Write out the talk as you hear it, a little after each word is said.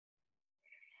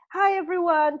Hi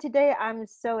everyone. Today I'm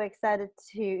so excited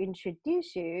to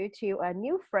introduce you to a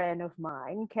new friend of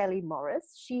mine, Kylie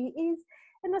Morris. She is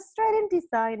an Australian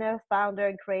designer, founder,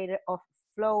 and creator of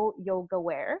Flow Yoga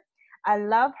Wear. I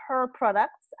love her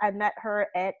products. I met her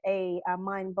at a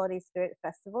Mind Body Spirit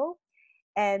festival,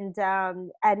 and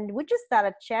we just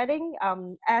started chatting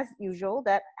as usual.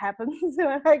 That happens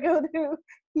when I go to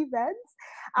events.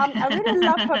 I really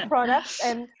love her products,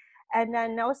 and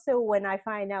then also when I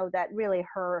find out that really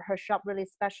her shop really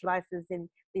specializes in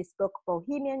bespoke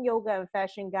bohemian yoga and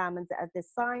fashion garments that are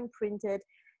designed, printed,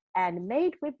 and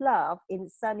made with love in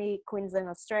sunny Queensland,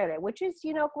 Australia, which is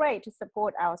great to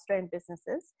support our Australian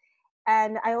businesses.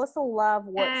 And I also love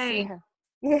what she Hey,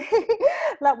 had.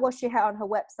 Love what she had on her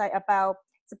website about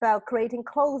it's about creating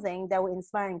clothing that will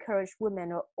inspire and encourage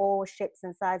women of all shapes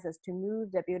and sizes to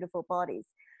move their beautiful bodies.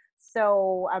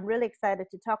 So I'm really excited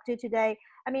to talk to you today.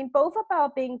 I mean, both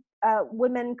about being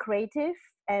women creative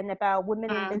and about women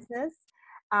in mm, business,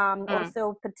 mm.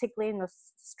 also particularly in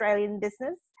Australian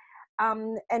business.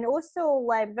 And also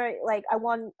like very like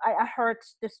I heard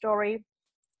the story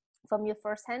from you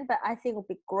firsthand, but I think it would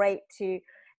be great to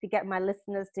get my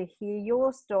listeners to hear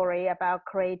your story about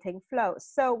creating flow.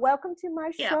 So welcome to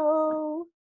my Yeah. show.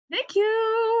 Thank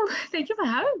you. Thank you for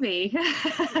having me.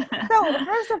 So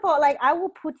first of all, like I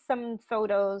will put some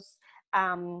photos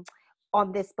um,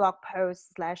 on this blog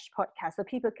post slash podcast so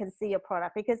people can see your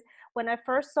product, because when I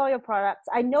first saw your products,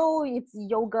 I know it's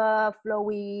yoga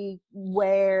flowy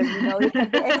wear, it can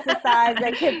be exercise,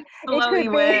 it Flowy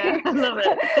could wear. be I love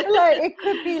it. like it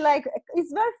could be like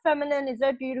it's very feminine, it's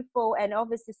very beautiful, and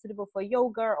obviously suitable for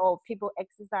yoga or people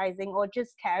exercising or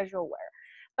just casual wear,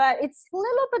 but it's a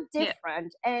little bit Yeah.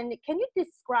 different. And can you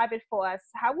describe it for us?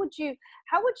 How would you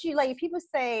like, if people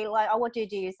say like, oh, what do?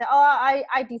 You say, oh,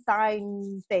 I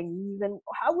design things. And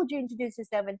how would you introduce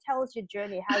yourself and tell us your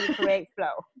journey, how you create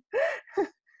flow?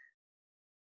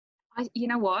 You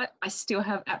know what? I still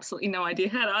have absolutely no idea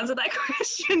how to answer that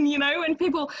question.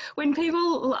 When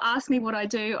people ask me what I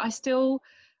do, I still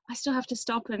have to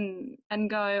stop and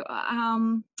go.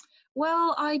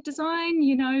 Well, I design,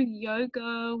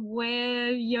 yoga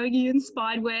wear, yogi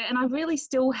inspired wear, and I really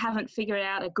still haven't figured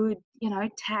out a good,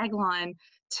 tagline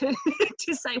to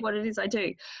to say what it is I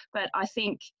do. But I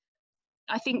think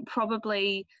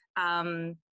probably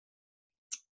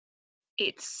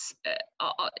it's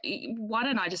why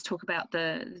don't I just talk about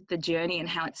the journey and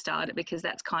how it started, because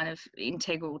that's kind of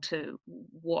integral to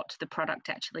what the product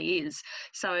actually is.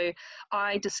 So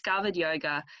I discovered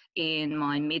yoga in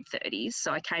my mid-30s,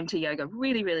 so I came to yoga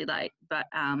really really late, but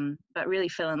really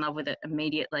fell in love with it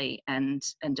immediately, and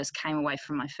just came away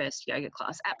from my first yoga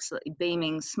class absolutely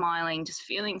beaming, smiling, just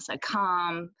feeling so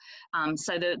calm.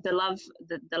 So the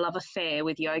love affair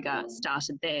with yoga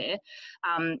started there.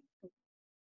 um,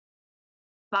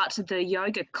 but the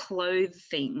yoga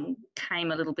clothing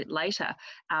came a little bit later.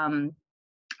 Um,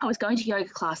 I was going to yoga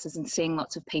classes and seeing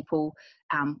lots of people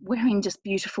wearing just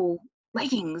beautiful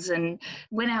leggings, and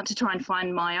went out to try and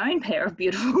find my own pair of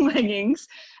beautiful leggings,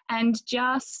 and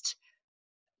just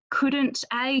couldn't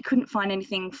find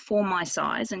anything for my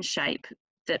size and shape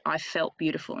that I felt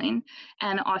beautiful in.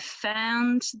 And I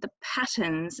found the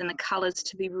patterns and the colours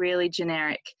to be really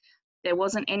generic. There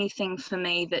wasn't anything for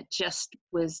me that just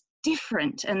was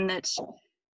different and that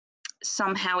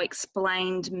somehow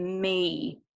explained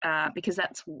me, because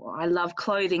I love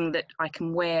clothing that I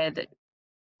can wear, that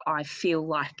I feel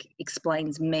like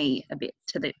explains me a bit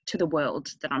to the world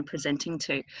that I'm presenting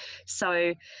to.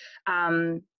 So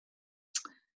um,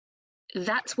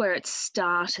 that's where it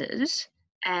started,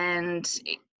 and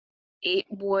it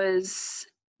was,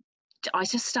 I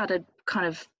just started kind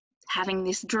of having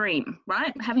this dream,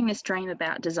 right? Having this dream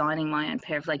about designing my own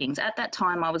pair of leggings. At that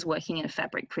time, I was working in a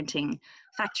fabric printing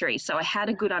factory, so I had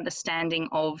a good understanding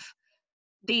of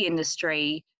the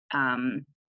industry,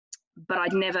 but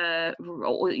I'd never,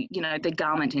 the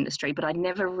garment industry, but I'd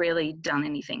never really done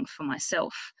anything for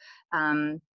myself.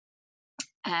 Um,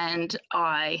 and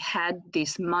I had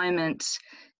this moment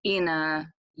in a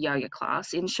yoga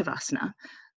class in Shavasana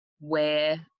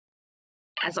where,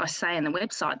 as I say in the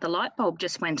website, the light bulb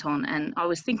just went on, and I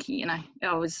was thinking,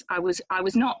 I was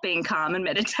not being calm and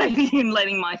meditating and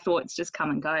letting my thoughts just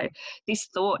come and go. This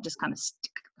thought just kind of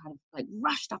like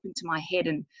rushed up into my head,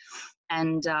 and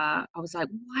I was like,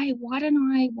 why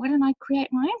don't I create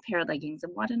my own pair of leggings,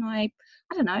 and why don't I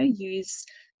don't know, use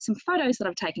some photos that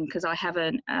I've taken, because I have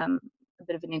a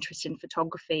bit of an interest in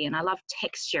photography, and I love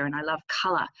texture and I love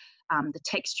colour. The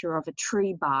texture of a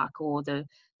tree bark, or the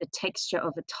texture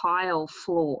of a tile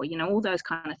floor, all those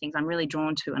kind of things I'm really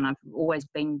drawn to, and I've always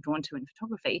been drawn to in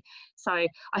photography. So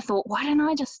I thought, why don't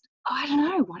I just oh, I don't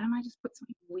know, why don't I just put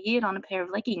something weird on a pair of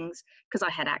leggings? Because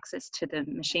I had access to the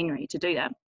machinery to do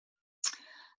that.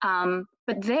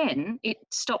 But then it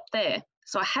stopped there.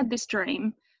 So I had this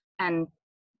dream, and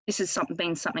this has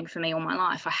been something for me all my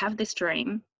life. I have this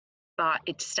dream, but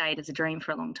it stayed as a dream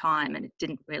for a long time, and it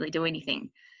didn't really do anything.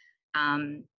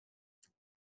 And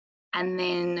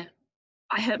then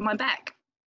I hurt my back,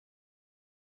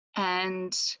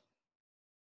 and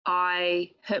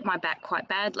I hurt my back quite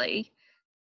badly,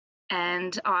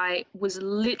 and I was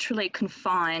literally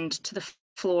confined to the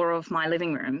floor of my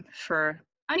living room for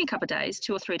only a couple of days,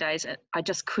 2 or 3 days. I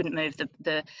just couldn't move.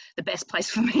 The best place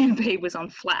for me to be was on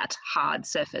flat, hard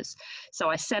surface. So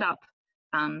I set up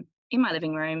in my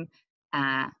living room.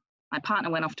 My partner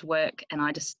went off to work, and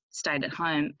I just stayed at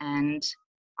home, and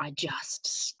I just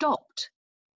stopped.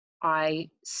 I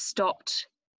stopped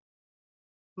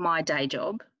my day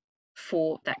job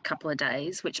for that couple of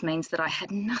days, which means that I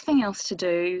had nothing else to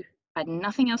do. I had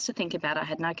nothing else to think about. I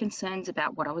had no concerns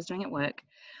about what I was doing at work.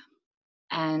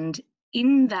 And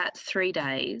in that 3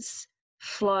 days,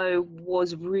 flow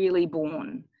was really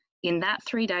born. In that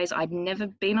 3 days, I'd never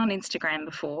been on Instagram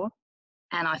before.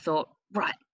 And I thought,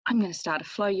 right, I'm going to start a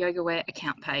Flow Yoga Wear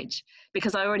account page,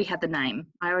 because I already had the name.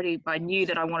 I knew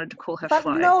that I wanted to call her But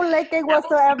Flow. no legging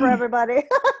whatsoever, everybody.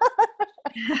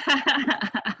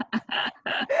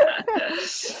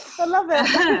 I love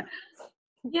it.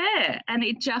 Yeah, and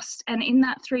in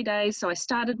that 3 days, so I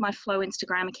started my Flow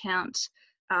Instagram account,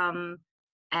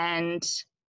 and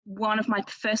one of my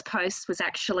first posts was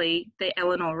actually the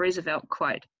Eleanor Roosevelt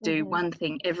quote, do one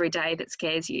thing every day that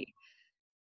scares you.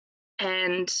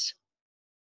 And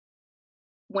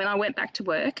when I went back to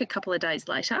work a couple of days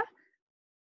later,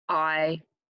 I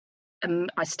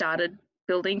started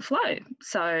building Flow.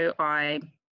 So I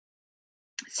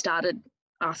started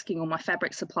asking all my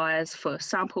fabric suppliers for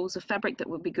samples of fabric that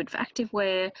would be good for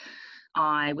activewear.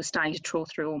 I was starting to trawl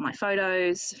through all my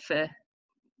photos for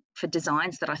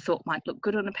designs that I thought might look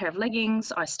good on a pair of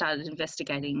leggings. I started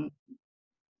investigating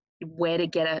where to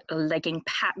get a legging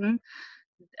pattern,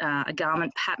 a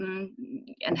garment pattern,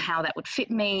 and how that would fit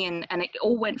me, and it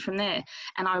all went from there.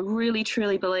 And I really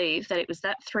truly believe that it was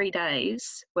that 3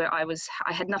 days where I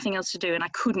had nothing else to do, and I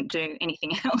couldn't do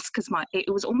anything else, because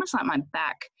it was almost like my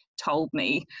back told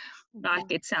me, like,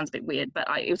 it sounds a bit weird, but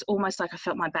it was almost like I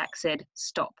felt my back said,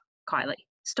 stop, Kylie,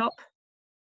 stop,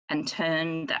 and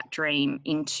turn that dream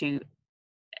into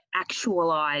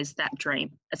actualize that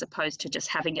dream, as opposed to just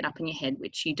having it up in your head,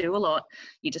 which you do a lot.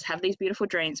 You just have these beautiful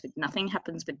dreams, but nothing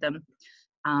happens with them.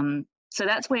 So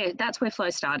that's where Flow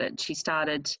started. She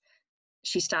started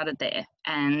there,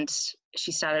 and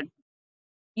she started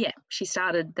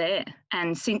there.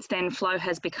 And since then, Flow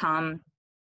has become,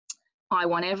 I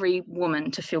want every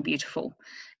woman to feel beautiful.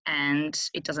 And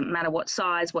it doesn't matter what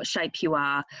size, what shape you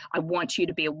are. I want you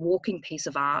to be a walking piece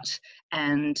of art.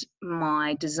 And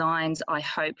my designs, I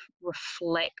hope,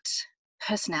 reflect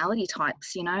personality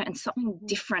types, and something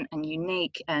different and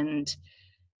unique and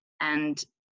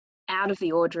out of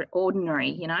the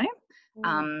ordinary,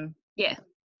 Yeah.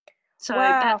 So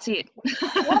that's it.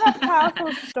 What a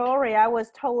powerful story. I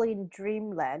was totally in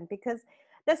dreamland, because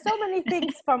there's so many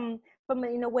things from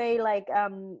in a way, like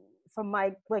from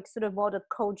my like sort of more the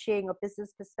coaching or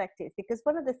business perspective, because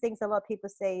one of the things a lot of people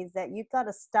say is that you got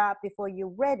to start before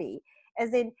you're ready,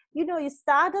 as in, you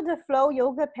started a Flow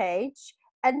Yoga page,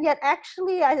 and yet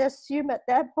actually I assume at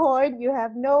that point you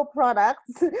have no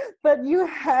products but you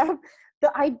have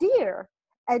the idea,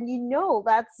 and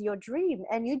that's your dream,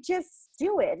 and you just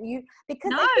do it.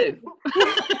 Because no. I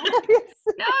think,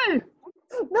 No.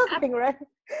 Nothing, right?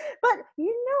 But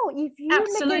if you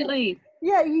absolutely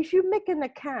if you make an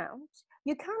account,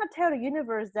 you kind of tell the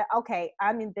universe that, okay,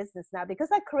 I'm in business now because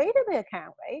I created the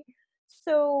account, right?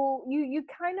 So you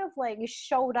kind of like, you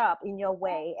showed up in your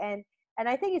way, and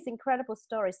I think it's an incredible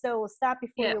story. So start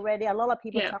before you're ready. A lot of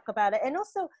people talk about it, and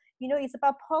also it's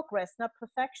about progress, not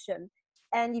perfection.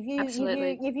 And if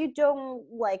you don't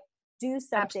like do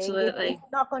something, it's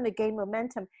not going to gain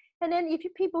momentum. And then if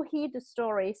people hear the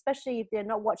story, especially if they're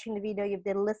not watching the video, if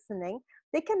they're listening,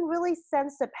 they can really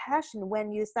sense the passion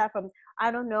when you start from,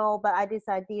 I don't know, but I had this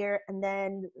idea, and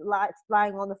then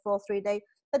lying on the floor 3 days.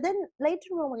 But then later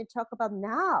on, when you talk about,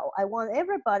 now I want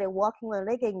everybody walking with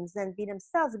leggings and be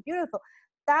themselves and beautiful,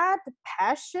 that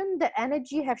passion, the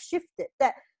energy have shifted.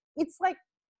 That it's like,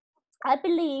 I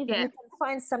believe you can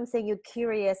find something you're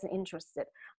curious and interested,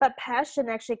 but passion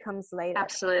actually comes later.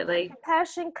 Absolutely.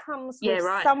 Passion comes with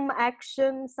some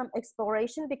action, some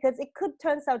exploration, because it could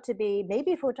turns out to be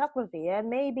maybe photography and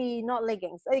maybe not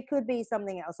leggings. It could be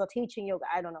something else, or teaching yoga,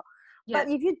 I don't know. Yeah. But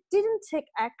if you didn't take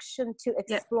action to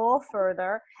Yeah. explore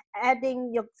further,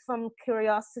 adding your from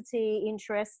curiosity,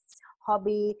 interests,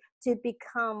 hobby to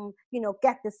become,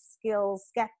 get the skills,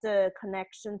 get the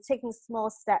connection, taking small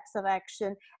steps of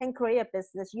action and create a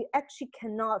business, you actually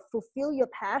cannot fulfill your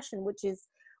passion, which is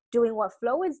doing what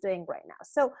Flow is doing right now.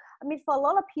 So, I mean, for a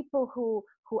lot of people who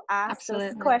ask those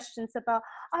Absolutely. questions about,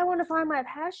 I want to find my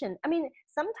passion. I mean,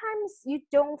 sometimes you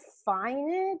don't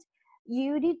find it.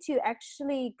 You need to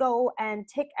actually go and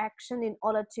take action in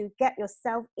order to get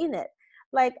yourself in it.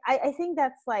 Like, I think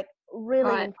that's like really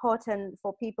Right. important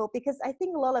for people, because I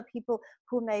think a lot of people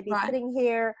who may be Right. sitting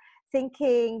here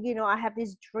thinking, I have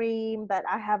this dream, but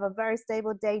I have a very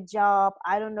stable day job.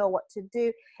 I don't know what to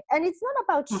do. And it's not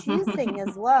about choosing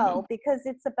as well, because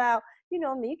it's about, you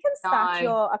can start No.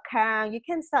 your account, you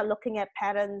can start looking at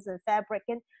patterns and fabric,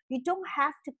 and you don't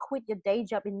have to quit your day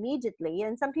job immediately.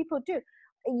 And some people do.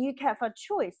 You have a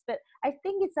choice, but I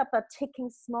think it's about taking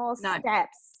small No.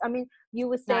 steps. I mean, you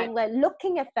were No. saying like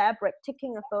looking at fabric,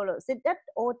 taking a photos, that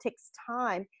all takes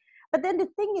time. But then the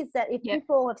thing is that if Yeah.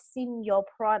 people have seen your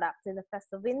product in the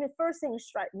festival, and the first thing that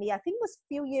struck me, I think it was a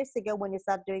few years ago when you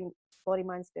started doing Body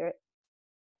Mind Spirit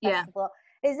Yeah. Festival,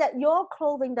 is that your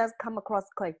clothing does come across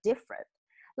quite different.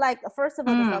 Like, first of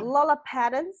all, there's a lot of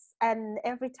patterns, and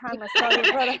every time I saw your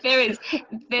product,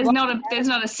 there's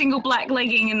not a single black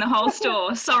legging in the whole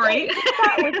store. Sorry.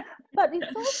 exactly. But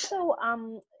it's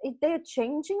also they're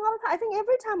changing all the time. I think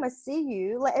every time I see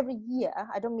you, like every year,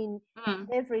 I don't mean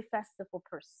every festival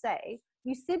per se,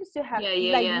 you seems to have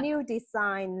new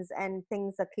designs and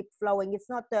things that keep flowing. It's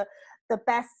not the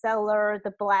bestseller,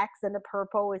 the blacks and the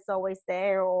purple is always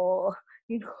there, or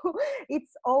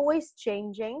it's always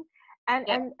changing.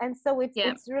 And so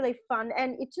it's really fun,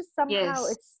 and it just somehow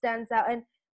it stands out.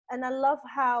 And I love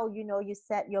how you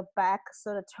said your back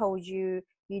sort of told you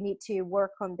need to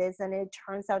work on this, and it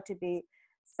turns out to be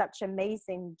such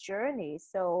amazing journey.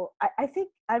 So I think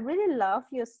I really love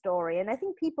your story, and I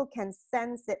think people can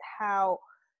sense it, how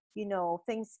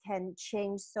things can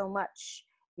change so much,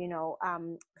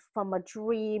 from a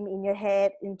dream in your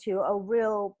head into a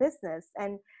real business.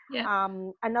 And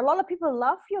a lot of people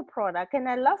love your product, and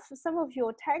I love some of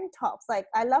your tank tops. Like,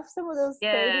 I love some of those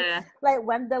things, like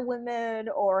Wonder Woman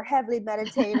or Heavily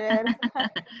Meditated.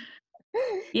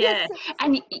 Yeah.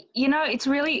 And it's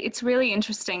really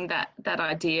interesting, that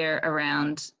idea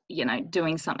around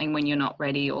doing something when you're not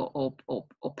ready, or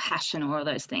passion, or all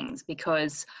those things,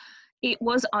 because it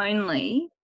was only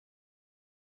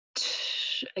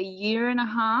a year and a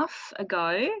half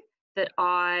ago that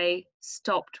I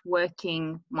stopped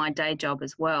working my day job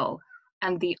as well.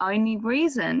 And the only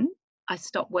reason I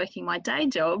stopped working my day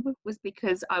job was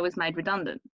because I was made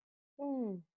redundant.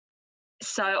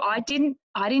 So I didn't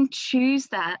choose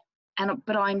that,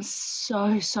 but I'm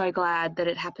so glad that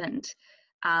it happened,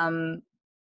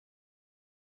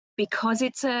 because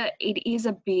it is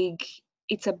a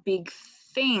big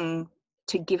thing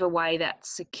to give away that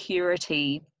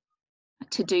security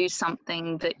to do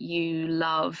something that you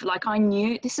love. Like, I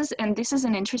knew this is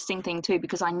an interesting thing too,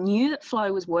 because I knew that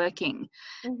Flo was working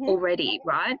already,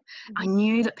 right? I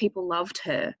knew that people loved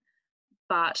her,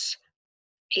 but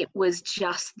it was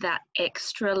just that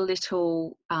extra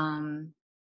little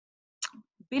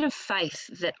bit of faith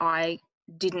that I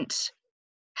didn't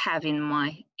have in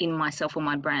myself or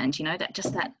my brand,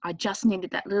 that I just needed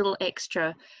that little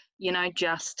extra,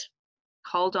 just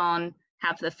hold on,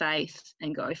 have the faith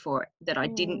and go for it, that I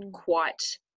didn't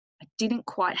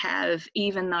quite have,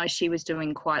 even though she was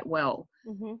doing quite well.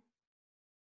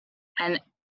 And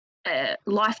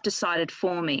life decided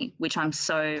for me, which I'm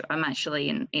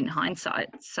actually in hindsight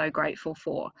so grateful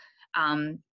for.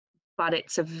 But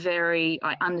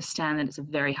I understand that it's a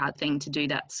very hard thing to do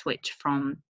that switch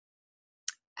from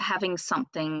having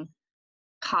something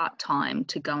part-time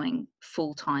to going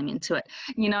full-time into it.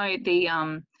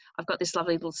 I've got this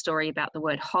lovely little story about the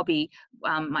word hobby.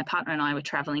 My partner and I were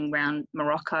traveling around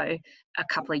Morocco a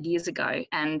couple of years ago,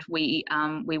 and we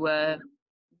were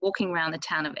walking around the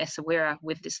town of Essaouira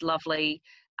with this lovely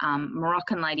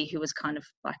Moroccan lady who was kind of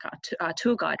like our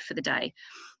tour guide for the day.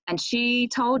 And she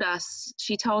told us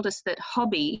that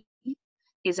hobby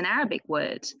is an Arabic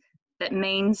word that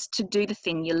means to do the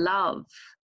thing you love.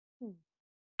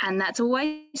 And that's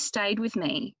always stayed with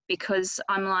me, because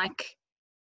I'm like,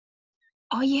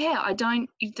 oh yeah,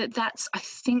 that's I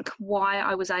think why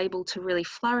I was able to really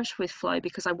flourish with Flow,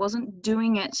 because I wasn't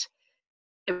doing it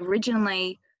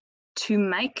originally to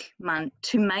make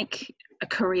a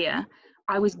career.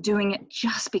 I was doing it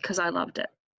just because I loved it.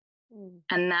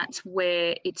 And that's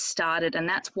where it started. And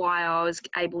that's why I was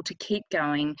able to keep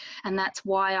going. And that's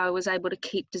why I was able to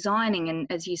keep designing. And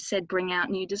as you said, bring out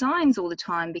new designs all the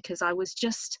time, because I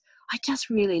just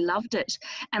really loved it.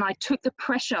 And I took the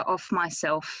pressure off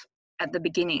myself at the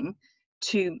beginning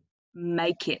to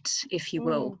make it, if you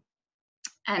will.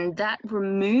 And that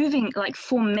removing, like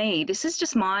for me, this is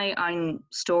just my own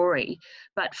story,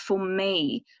 but for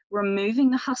me, removing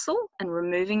the hustle and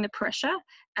removing the pressure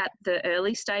at the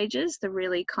early stages, the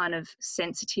really kind of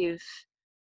sensitive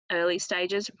early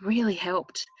stages, really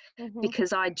helped,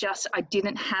 because I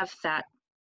didn't have that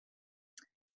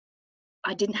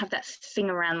thing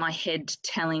around my head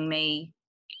telling me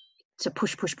to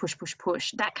push.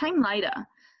 That came later.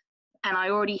 And I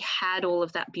already had all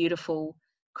of that beautiful,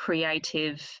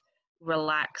 creative,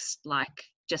 relaxed,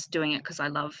 like just doing it because I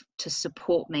love, to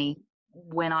support me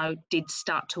when I did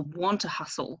start to want to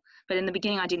hustle. But in the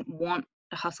beginning, I didn't want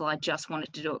to hustle. I just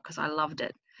wanted to do it because I loved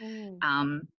it.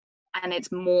 And it's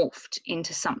morphed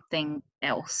into something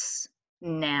else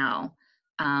now.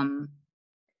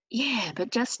 Yeah,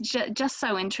 but just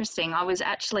so interesting. I was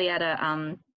actually at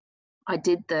a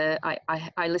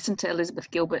I listened to Elizabeth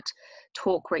Gilbert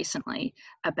talk recently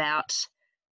about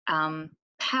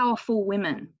powerful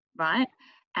women, right?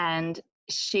 And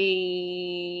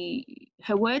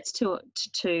her words to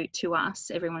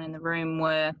us, everyone in the room,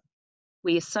 were,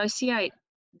 we associate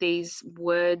these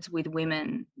words with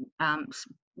women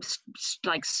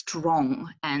like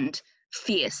strong and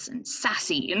fierce and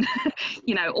sassy and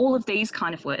all of these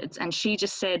kind of words. And she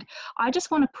just said, I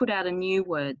just want to put out a new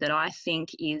word that I think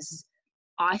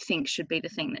should be the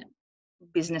thing that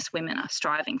business women are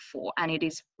striving for, and it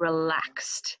is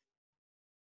relaxed.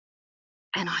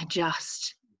 And I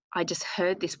just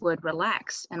heard this word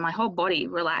relaxed, and my whole body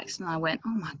relaxed, and I went,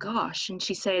 oh my gosh. And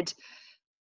she said,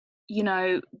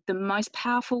 the most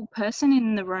powerful person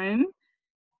in the room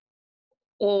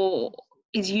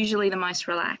is usually the most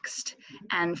relaxed.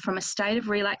 And from a state of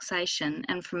relaxation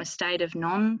and from a state of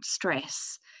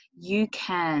non-stress, you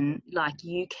can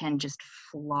just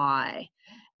fly.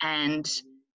 And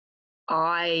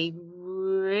I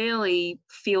really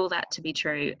feel that to be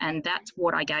true. And that's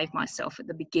what I gave myself at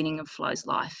the beginning of Flow's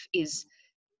life. Is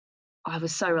I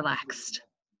was so relaxed.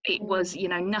 It was,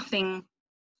 nothing.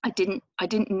 I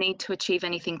didn't need to achieve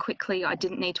anything quickly. I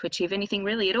didn't need to achieve anything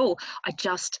really at all. I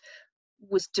just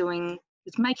was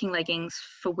making leggings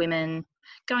for women,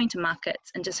 going to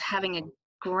markets and just having a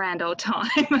grand old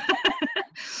time.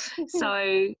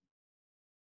 So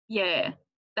yeah,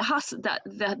 the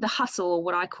hustle, or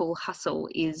what I call hustle,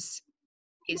 is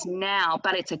now,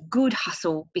 but it's a good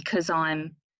hustle because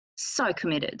I'm so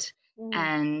committed,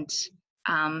 and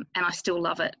I still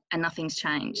love it, and nothing's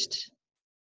changed.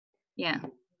 Yeah.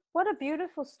 What a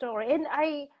beautiful story. And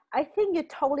I think you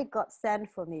totally got sent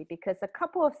for me, because a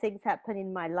couple of things happened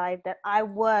in my life that I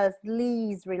was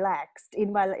least relaxed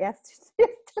in my life.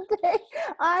 Yesterday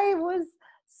I was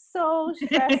so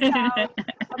stressed out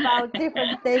about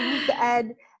different things.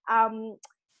 And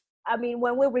I mean,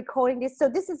 when we're recording this, so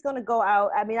this is going to go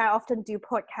out. I mean, I often do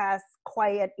podcasts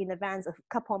quite in advance, a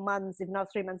couple of months, if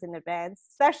not 3 months in advance,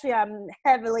 especially I'm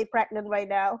heavily pregnant right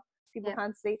now. People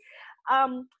can't see.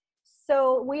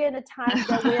 So we're in a time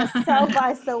that we are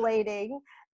self-isolating,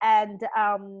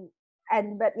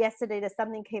 but yesterday there's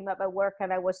something came up at work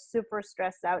and I was super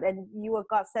stressed out, and you were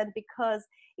God sent, because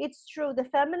it's true, the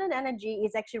feminine energy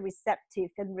is actually receptive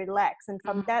and relaxed, and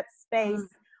from that space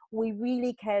we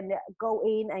really can go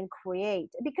in and create.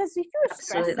 Because if you're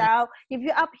stressed out, if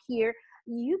you're up here,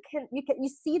 you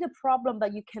see the problem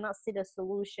but you cannot see the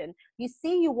solution. You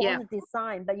see you want to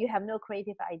design but you have no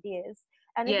creative ideas.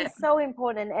 And it is so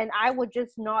important. And I was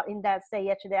just not in that state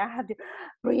yesterday. I had to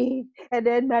breathe and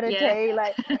then meditate.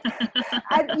 Like,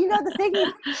 and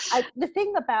the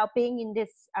thing about being in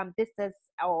this business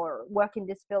or work in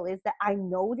this field is that I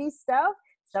know this stuff.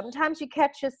 Sometimes you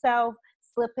catch yourself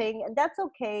slipping, and that's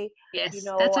okay. Yes,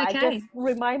 that's okay. I just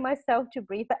remind myself to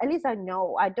breathe, but at least I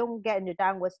know I don't get in the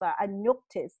downward spiral. I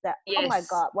notice that, oh my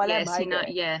God, what am I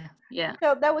doing? Yeah.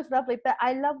 So that was lovely. But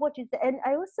I love what you said. And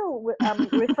I also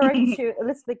referring to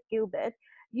Elizabeth Gilbert,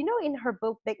 in her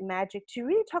book, Big Magic, to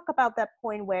really talk about that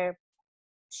point where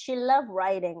she loved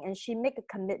writing and she make a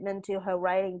commitment to her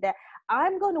writing that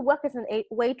I'm going to work as a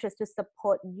waitress to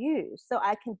support you so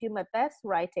I can do my best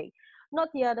writing, not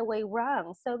the other way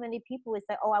around. So many people will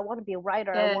say, oh, I want to be a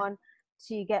writer. I want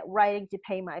to get writing to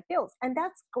pay my bills. And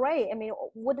that's great. I mean,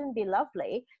 wouldn't it be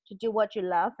lovely to do what you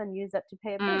love and use that to pay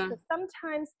your bills? But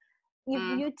sometimes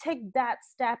if you take that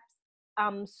step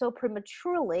so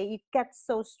prematurely, you get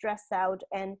so stressed out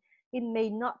and it may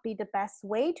not be the best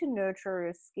way to nurture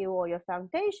your skill or your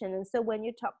foundation. And so when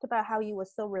you talked about how you were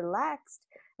so relaxed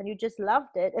and you just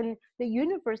loved it, and the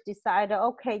universe decided,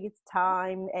 okay, it's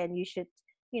time and you should,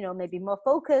 maybe more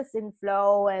focus in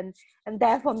flow, and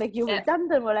therefore make you Yeah.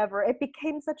 redundant, whatever, it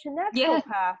became such a natural Yeah.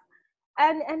 path.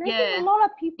 And I think a Yeah. lot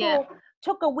of Yeah. people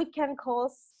took a weekend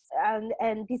course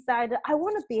and decided, I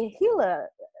want to be a healer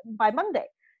by Monday.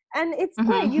 And it's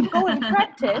great. You go and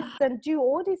practice and do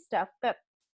all this stuff, but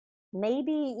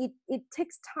maybe it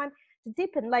takes time to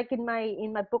deepen. Like in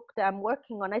my book that I'm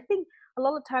working on, I think a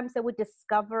lot of times that we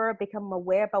discover, become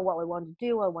aware about what we want to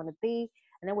do, what we want to be,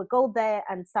 and then we go there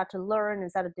and start to learn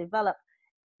and start to develop.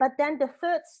 But then the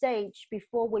third stage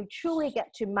before we truly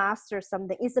get to master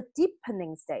something is a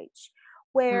deepening stage,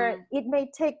 where it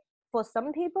may take, for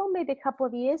some people, maybe a couple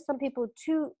of years, some people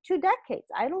two decades,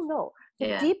 I don't know,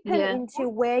 to deepen into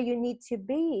where you need to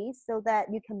be so that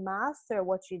you can master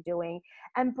what you're doing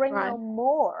and bring out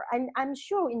more. And I'm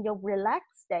sure in your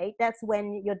relaxed state, that's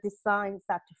when your designs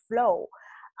start to flow.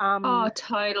 Oh,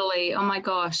 totally. Oh my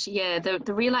gosh. Yeah.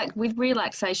 With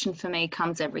relaxation for me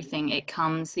comes everything. It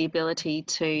comes the ability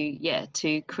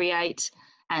to create,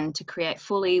 and to create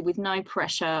fully with no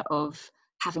pressure of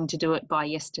having to do it by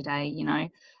yesterday,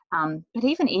 but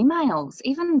even emails,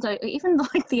 even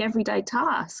like the everyday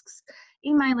tasks,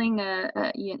 emailing,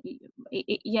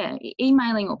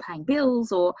 emailing or paying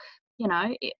bills, or,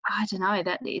 I don't know,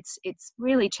 that it's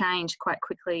really changed quite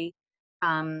quickly.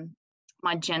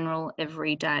 My general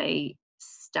everyday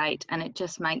state, and it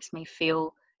just makes me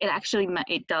feel,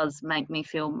 it does make me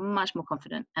feel much more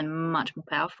confident and much more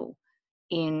powerful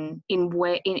in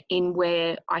where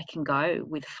I can go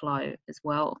with flow as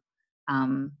well.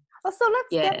 So let's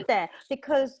get there,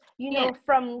 because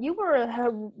from you were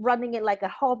running it like a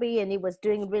hobby and it was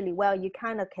doing really well. You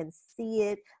kind of can see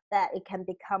it, that it can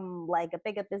become like a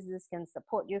bigger business, can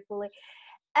support you fully.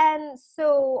 And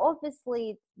so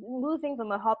obviously moving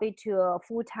from a hobby to a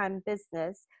full-time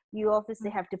business, you obviously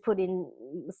have to put in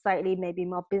slightly maybe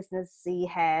more businessy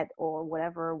head, or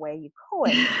whatever way you call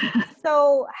it.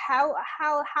 So how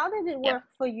did it work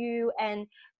for you? And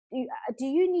do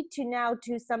you need to now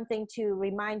do something to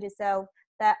remind yourself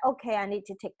that, okay, I need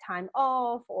to take time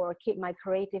off or keep my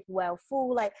creative well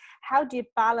full? Like, how do you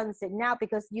balance it now?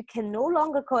 Because you can no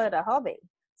longer call it a hobby.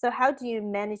 So how do you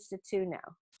manage the two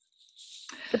now?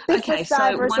 The business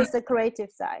side versus the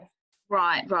creative side.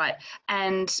 Right.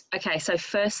 And okay, so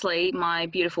firstly, my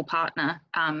beautiful partner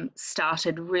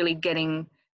started really getting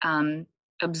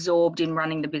absorbed in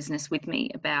running the business with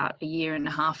me about a year and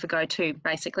a half ago too,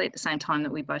 basically at the same time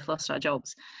that we both lost our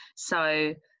jobs.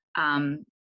 So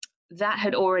that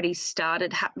had already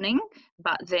started happening,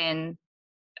 but then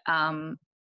I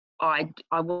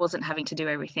wasn't having to do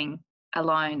everything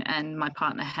alone, and my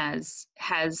partner has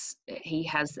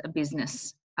a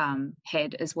business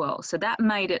head as well, so that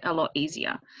made it a lot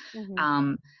easier.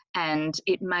 And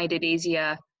it made it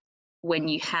easier when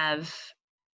you have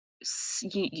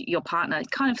your partner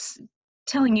kind of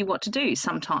telling you what to do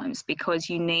sometimes, because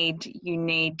you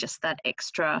need just that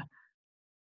extra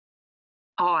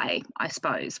I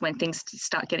suppose, when things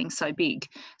start getting so big.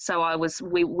 So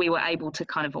we were able to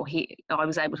kind of, I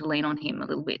was able to lean on him a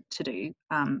little bit to do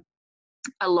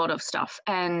a lot of stuff.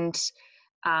 And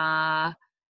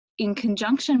in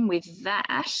conjunction with that,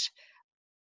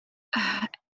 I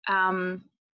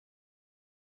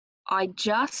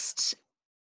just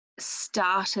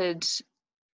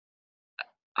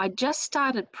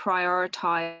started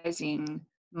prioritizing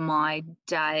my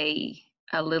day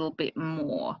a little bit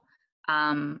more.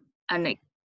 And it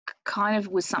kind of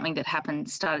was something that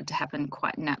started to happen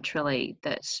quite naturally,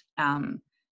 that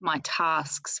my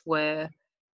tasks were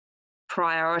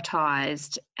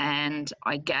prioritized, and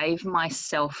I gave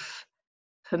myself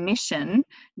permission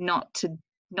not to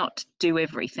do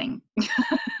everything,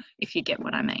 if you get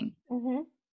what I mean.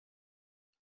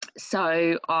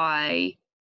 So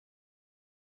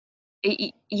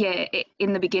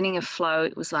in the beginning of flow,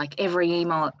 it was like every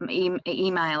email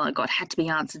I got had to be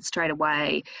answered straight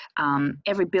away.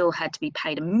 Every bill had to be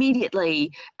paid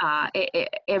immediately. I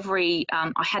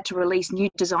had to release new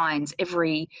designs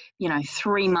every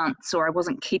 3 months, or I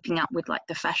wasn't keeping up with like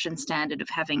the fashion standard of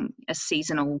having a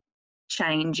seasonal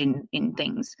change in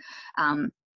things.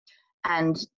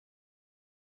 And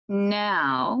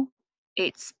now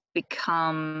it's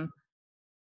become,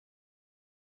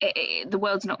 the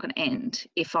world's not going to end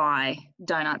if I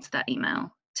don't answer that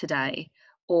email today,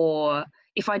 or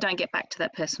if I don't get back to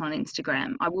that person on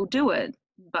Instagram. I will do it,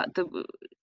 but the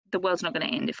world's not going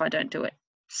to end if I don't do it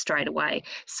straight away.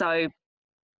 So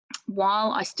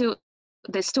while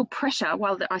there's still pressure,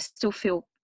 while I still feel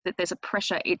that there's a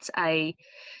pressure, it's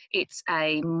it's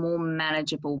a more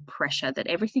manageable pressure that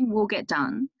everything will get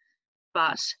done,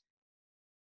 but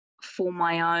for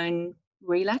my own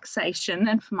relaxation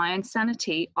and for my own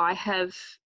sanity, I have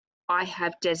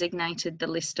designated the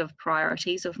list of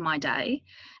priorities of my day.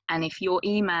 And if your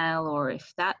email or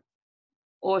if that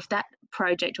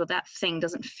project or that thing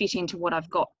doesn't fit into what I've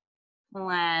got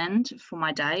planned for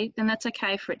my day, then that's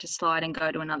okay for it to slide and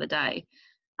go to another day.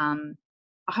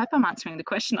 I hope I'm answering the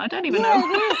question. I don't even know it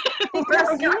is, where because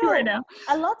I'm going right now.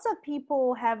 a lot of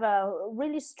people have a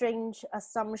really strange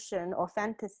assumption or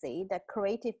fantasy that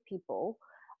creative people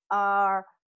are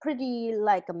pretty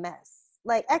like a mess.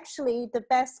 Like, actually, the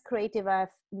best creative I've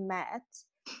met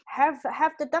have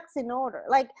the ducks in order.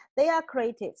 Like, they are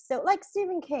creative. So, like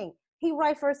Stephen King, he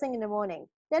write first thing in the morning,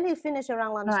 then he finish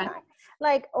around lunchtime. Right.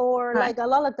 Like, or Right. like a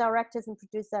lot of directors and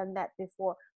producers I've met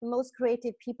before, the most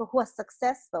creative people who are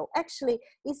successful, actually,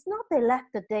 it's not they let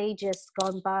the day just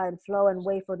gone by and flow and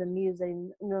wait for the music.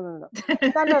 No.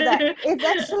 None of that. It's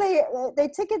actually they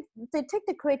take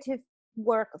the creative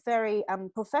work very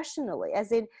professionally,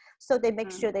 as in, so they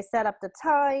make sure they set up the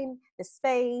time, the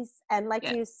space, and like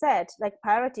you said, like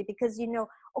priority, because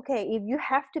okay, if you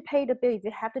have to pay the bill, if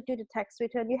you have to do the tax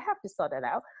return, you have to sort it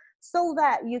out so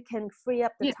that you can free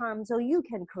up the time so you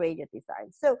can create a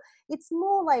design. So it's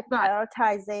more like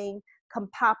prioritizing,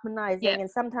 compartmentalizing, and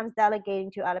sometimes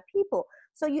delegating to other people.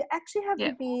 So you actually have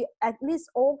to be at least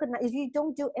organized. If you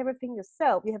don't do everything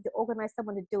yourself, you have to organize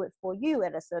someone to do it for you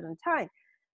at a certain time.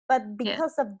 But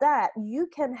because of that, you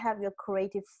can have your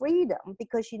creative freedom,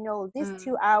 because these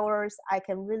 2 hours I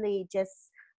can really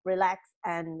just relax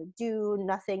and do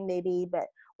nothing, maybe, but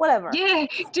whatever. Yeah,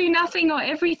 do nothing or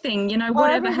everything,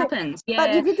 whatever happens. Yeah,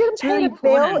 but if you didn't it's pay really the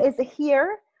bill, important. it's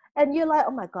here, and you're like,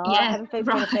 oh my god, I haven't paid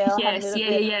for the bill. Yes,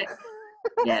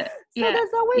 yeah. So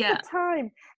there's always a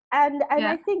time. And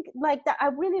Yeah. I think like that, I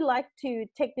really like to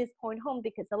take this point home,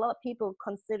 because a lot of people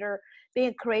consider being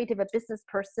a creative, a business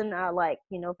person are like,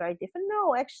 very different.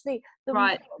 No, actually,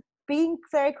 being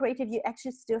very creative, you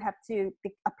actually still have to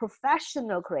be a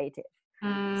professional creative.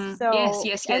 So yes.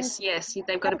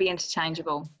 They've got to be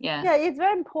interchangeable. Yeah, it's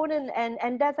very important,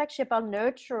 and that's actually about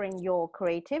nurturing your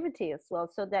creativity as well,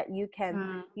 so that you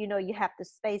can you have the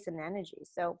space and energy.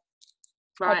 So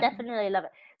I definitely love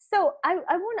it. So I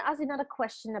want to ask you another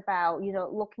question about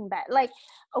looking back. Like,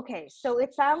 okay, so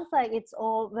it sounds like it's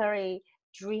all very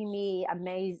dreamy,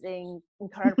 amazing,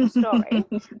 incredible story,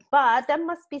 but there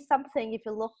must be something, if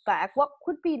you look back, what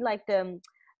could be like the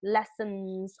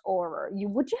lessons, or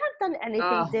would you have done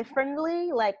anything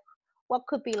differently? Like, what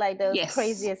could be like the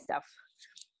craziest stuff?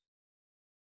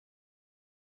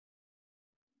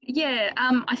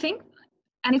 I think,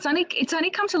 and it's only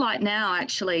come to light now,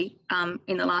 actually,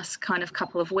 in the last kind of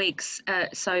couple of weeks.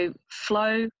 So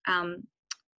flow,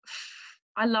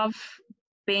 I love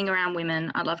being around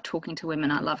women. I love talking to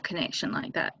women. I love connection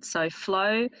like that. So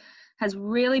flow has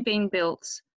really been built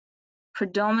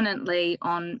predominantly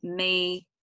on me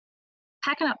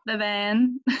packing up the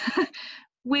van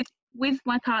with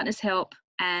my partner's help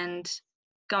and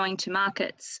going to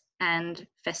markets and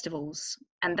festivals.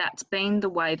 And that's been the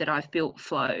way that I've built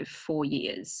flow for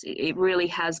years. It really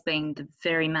has been the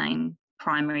very main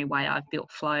primary way I've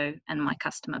built flow and my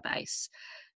customer base,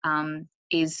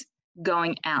 is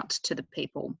going out to the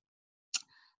people.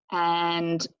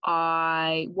 And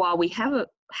while we have a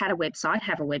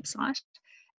website,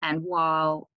 and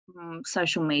while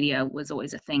social media was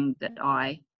always a thing that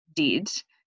I did,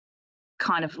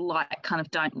 kind of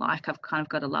don't like, I've kind of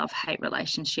got a love-hate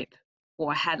relationship,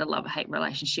 or I had a love-hate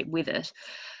relationship with it.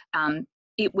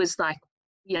 It was like,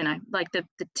 like the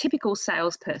typical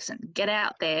salesperson, get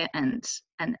out there and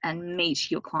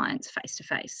meet your clients face to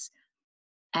face.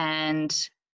 And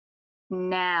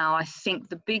now I think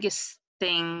the biggest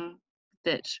thing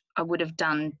that I would have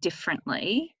done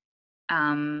differently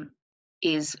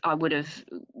is I would have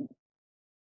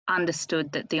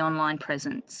understood that the online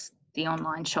presence, the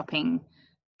online shopping,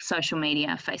 social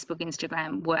media, Facebook,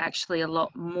 Instagram, were actually a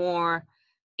lot more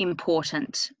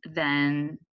important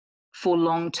than for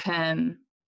long-term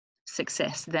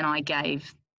success than I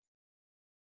gave.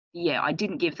 I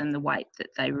didn't give them the weight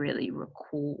that they really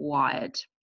required.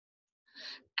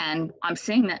 And I'm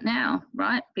seeing that now,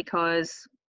 right? Because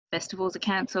festivals are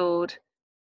cancelled,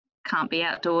 can't be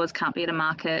outdoors, can't be at a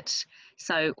market.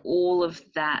 So all of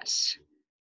that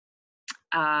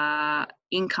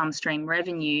income stream,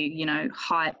 revenue,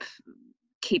 hype,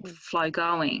 keep flow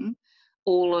going,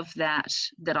 all of that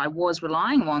I was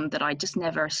relying on, that I just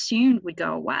never assumed would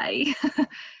go away,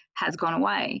 has gone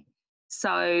away.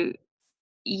 So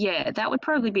that would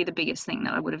probably be the biggest thing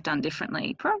that I would have done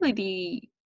differently. Probably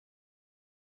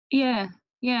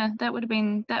Yeah, that would have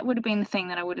been the thing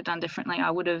that I would have done differently. I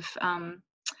would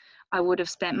have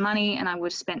spent money, and I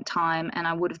would have spent time, and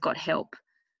I would have got help,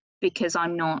 because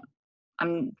I'm not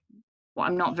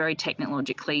very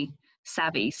technologically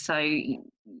savvy. So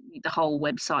the whole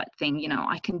website thing, you know,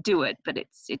 I can do it, but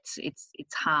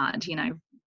it's hard, you know,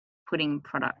 putting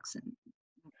products and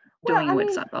Well, doing a I mean,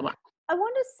 website, blah blah. I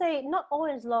want to say not all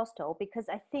is lost though, because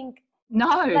I think, No,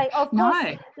 like, of course,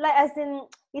 no. like, as in,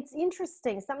 it's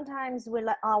interesting. Sometimes we're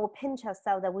like, oh, we'll pinch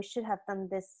ourselves that we should have done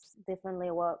this differently,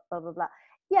 or blah blah blah.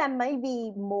 Yeah,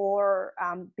 maybe more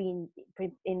being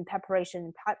in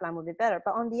preparation pipeline would be better.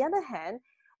 But on the other hand,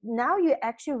 now you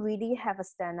actually really have a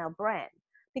standout brand,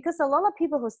 because a lot of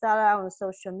people who start out on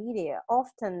social media,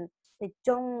 often they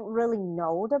don't really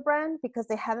know the brand because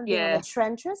they haven't been on the Yeah,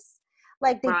 trenches.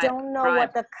 Like, they right, don't know right.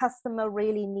 what the customer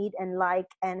really need and like,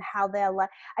 and how they're like.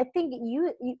 I think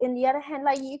you in the other hand,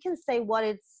 like, you can say what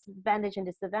is advantage and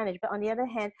disadvantage, but on the other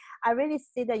hand, I really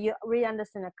see that you really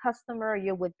understand the customer.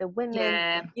 You're with the women.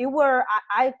 Yeah. You were,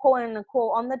 I quote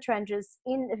unquote, on the trenches,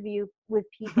 interview with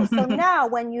people. So now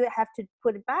when you have to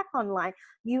put it back online,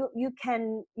 you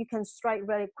can strike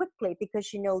very quickly,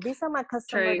 because you know, these are my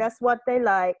customers. True, That's what they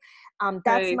like.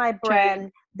 That's true, my true.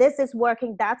 brand. This is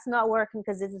working. That's not working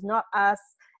because this is not us.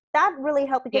 That really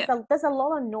helped, because Yeah, there's a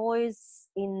lot of noise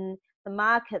in the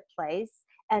marketplace,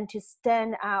 and to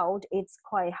stand out, it's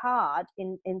quite hard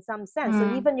in some sense. So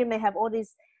mm, even you may have all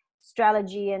this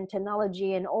strategy and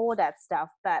technology and all that stuff,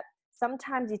 but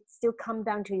sometimes it still come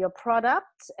down to your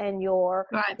product and your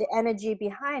right. the energy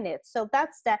behind it. So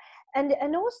that's that. And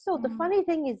also, the Mm, funny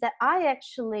thing is that I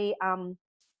actually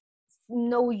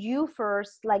know you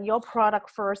first, like your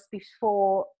product first,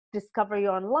 before discover you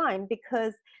online,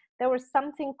 because there was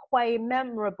something quite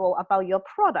memorable about your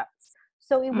products.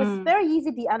 So it was mm, very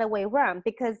easy the other way around,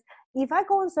 because if I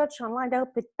go and search online, there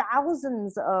will be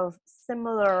thousands of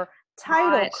similar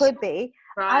title, right, could be,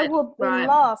 I right, will be right.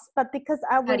 lost. But because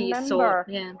I How do you sort? remember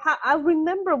Yeah. how, I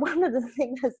remember one of the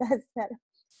things that says that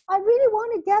I really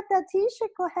want to get that t-shirt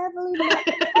called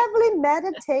heavily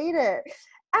meditated.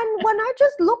 And when I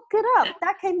just looked it up,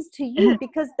 that came to you,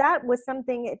 because that was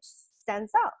something, it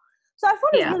stands out. So I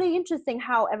thought it's Yeah, really interesting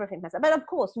how everything has. But of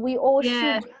course, we all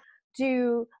yeah, should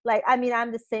do, like, I mean,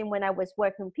 I'm the same. When I was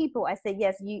working with people, I say,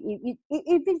 yes,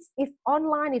 if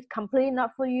online is completely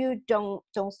not for you, don't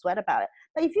sweat about it.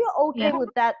 But if you're okay yeah. with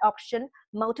that option,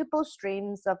 multiple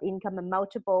streams of income and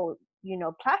multiple, you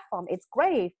know, platform, it's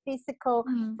great, physical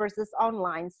Mm. versus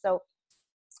online. So,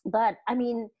 but I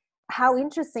mean, how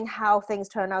interesting how things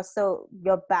turn out. So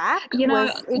your back You know,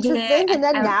 was yeah, interesting, and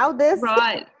then now this.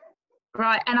 right,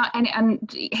 right. And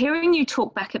hearing you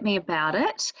talk back at me about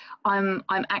it, I'm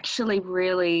actually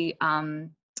really I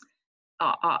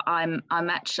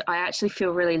actually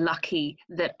feel really lucky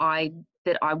that I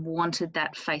wanted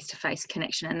that face-to-face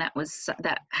connection, and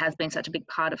that has been such a big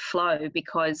part of Flow,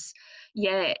 because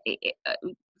yeah,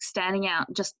 standing out,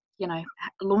 just, you know,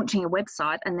 launching a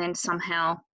website and then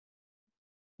somehow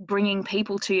bringing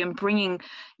people to you and bringing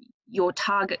your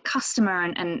target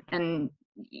customer, and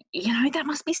you know, that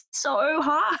must be so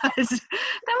hard. Yeah.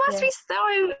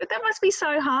 That must be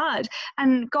so hard.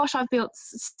 And gosh, I've built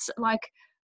like,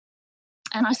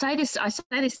 and I say this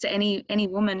to any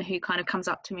woman who kind of comes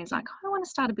up to me and is like, I want to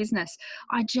start a business.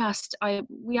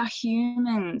 We are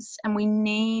humans, and we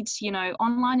need, you know,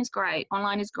 online is great,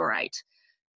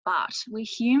 but we're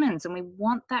humans, and we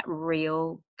want that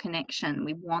real connection.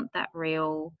 We want that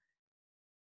real,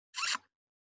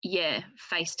 yeah,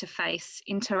 face-to-face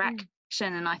Mm. interaction.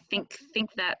 And I think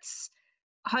that's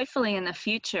hopefully in the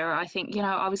future. I think, you know,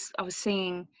 I was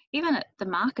seeing, even at the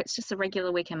markets, just the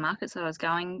regular weekend markets that I was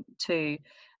going to,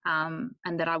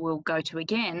 and that I will go to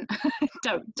again.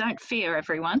 Don't fear,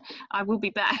 everyone, I will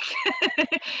be back.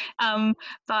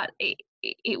 But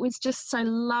it was just so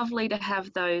lovely to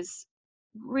have those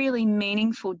really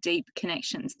meaningful, deep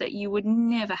connections that you would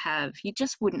never have, you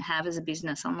just wouldn't have as a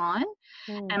business online.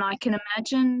 Mm. And I can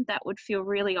imagine that would feel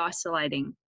really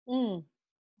isolating Mm.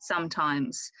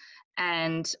 sometimes.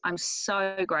 And I'm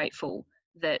so grateful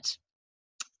that,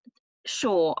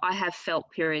 sure, I have felt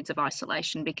periods of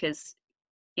isolation, because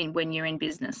when you're in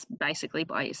business basically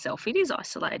by yourself, it is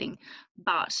isolating.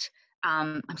 But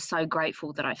I'm so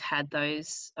grateful that I've had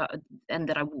those, and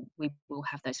that we will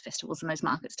have those festivals and those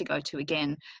markets to go to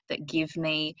again, that give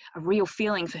me a real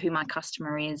feeling for who my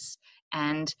customer is,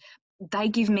 and they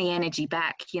give me energy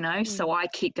back, you know. Mm. So I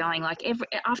keep going. Like,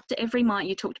 after every month,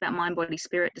 you talked about Mind Body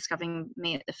Spirit, discovering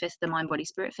me at the Mind Body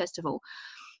Spirit Festival,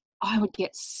 I would get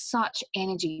such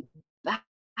energy back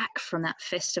from that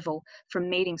festival, from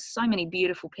meeting so many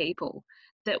beautiful people,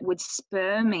 that would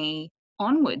spur me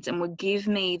onwards and would give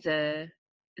me the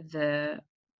the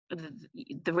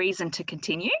the reason to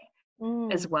continue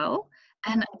as Mm. well.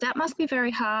 And that must be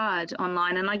very hard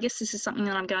online. And I guess this is something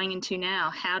that I'm going into now.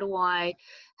 How do I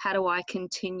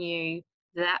continue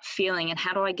that feeling, and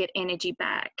how do I get energy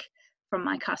back from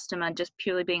my customer just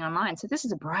purely being online? So this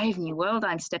is a brave new world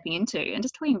I'm stepping into, and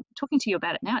just talking to you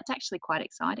about it now, it's actually quite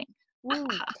exciting.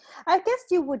 Mm. I guess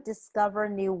you would discover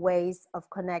new ways of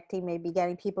connecting, maybe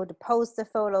getting people to post the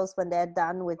photos when they're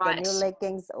done with their new Right,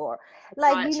 leggings, or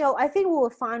like, you right. know, I think we will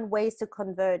find ways to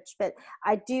converge. But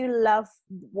I do love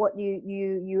what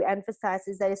you emphasize,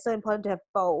 is that it's so important to have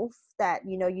both, that,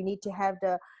 you know, you need to have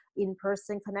the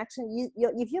in-person connection.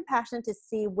 If you're passionate to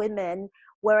see women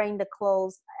wearing the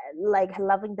clothes, like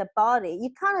loving the body, you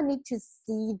kind of need to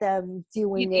see them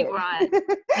doing You're it. right.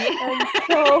 Yeah. And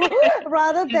so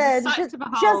rather It's a than sight to just a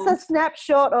behold.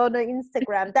 snapshot on the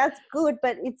Instagram, that's good,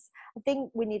 but I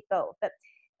think we need both. But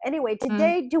anyway, Mm.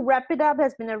 today, to wrap it up,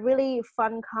 has been a really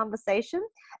fun conversation.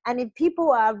 And if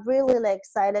people are really like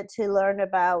excited to learn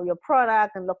about your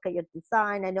product and look at your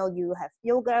design, I know you have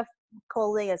yoga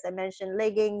clothing, as I mentioned,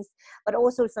 leggings, but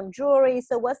also some jewelry.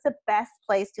 So what's the best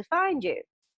place to find you?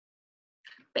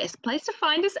 Best place to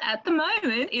find us at the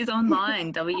moment is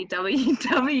online,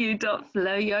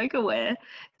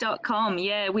 www.flowyogawear.com.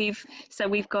 Yeah, we've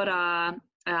got our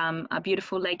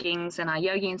beautiful leggings and our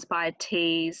yogi inspired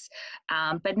tees,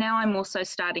 but now I'm also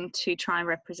starting to try and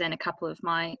represent a couple of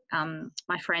my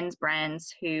my friends'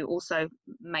 brands who also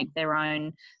make their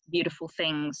own beautiful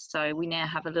things. So we now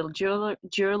have a little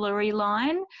jewelry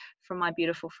line from my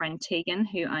beautiful friend Tegan,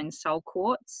 who owns Soul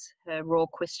Quartz. Her raw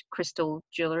crystal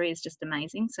jewelry is just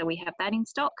amazing. So we have that in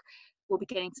stock. We'll be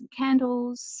getting some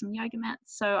candles, some yoga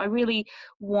mats. So I really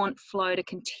want Flow to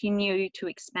continue to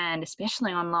expand,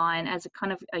 especially online, as a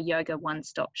kind of a yoga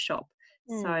one-stop shop.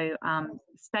 Mm. So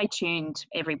stay tuned,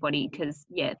 everybody, because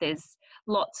yeah, there's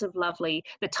lots of lovely.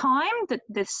 The time that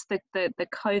the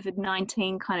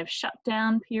COVID-19 kind of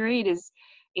shutdown period is,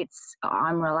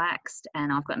 I'm relaxed and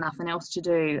I've got nothing else to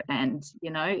do, and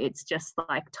you know, it's just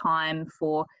like time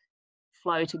for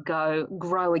Flow to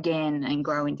grow again and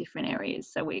grow in different areas.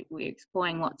 So we're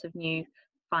exploring lots of new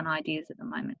fun ideas at the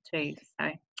moment too. So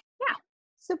yeah.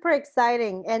 Super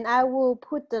exciting. And I will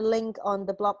put the link on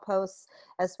the blog post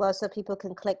as well, so people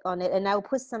can click on it. And I will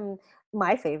put some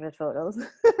my favorite photos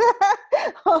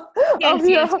of Yes,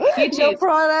 your yes, you choose.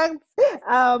 products.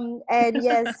 And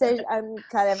yes, so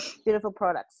kind of beautiful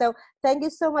products. So thank you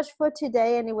so much for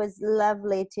today, and it was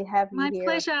lovely to have you My here.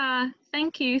 pleasure.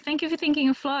 Thank you. Thank you for thinking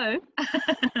of Flow.